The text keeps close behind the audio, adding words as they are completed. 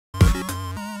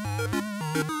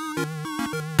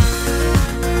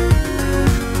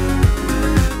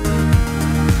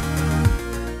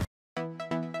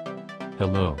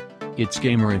It's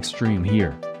Gamer Extreme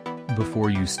here.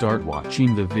 Before you start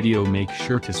watching the video, make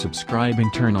sure to subscribe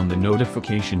and turn on the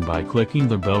notification by clicking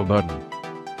the bell button.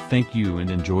 Thank you and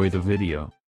enjoy the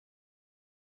video.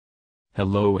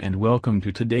 Hello and welcome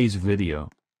to today's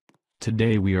video.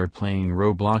 Today we are playing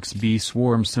Roblox Bee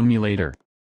Swarm Simulator.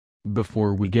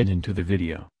 Before we get into the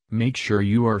video, make sure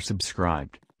you are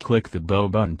subscribed, click the bell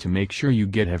button to make sure you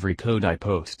get every code I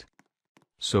post.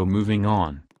 So moving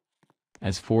on.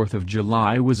 As 4th of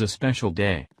July was a special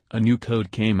day, a new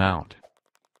code came out.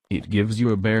 It gives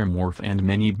you a bear morph and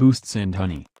many boosts and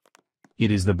honey. It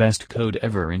is the best code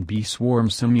ever in Bee Swarm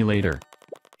Simulator.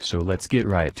 So let's get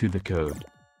right to the code.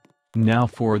 Now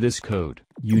for this code,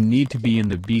 you need to be in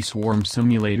the Bee Swarm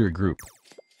Simulator group.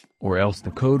 Or else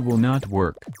the code will not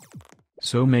work.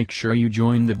 So make sure you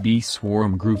join the Bee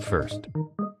Swarm group first.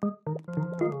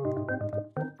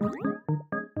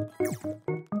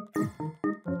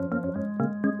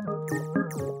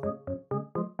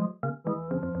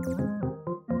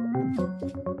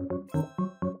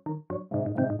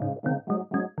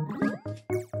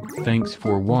 Thanks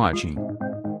for watching.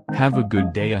 Have a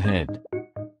good day ahead.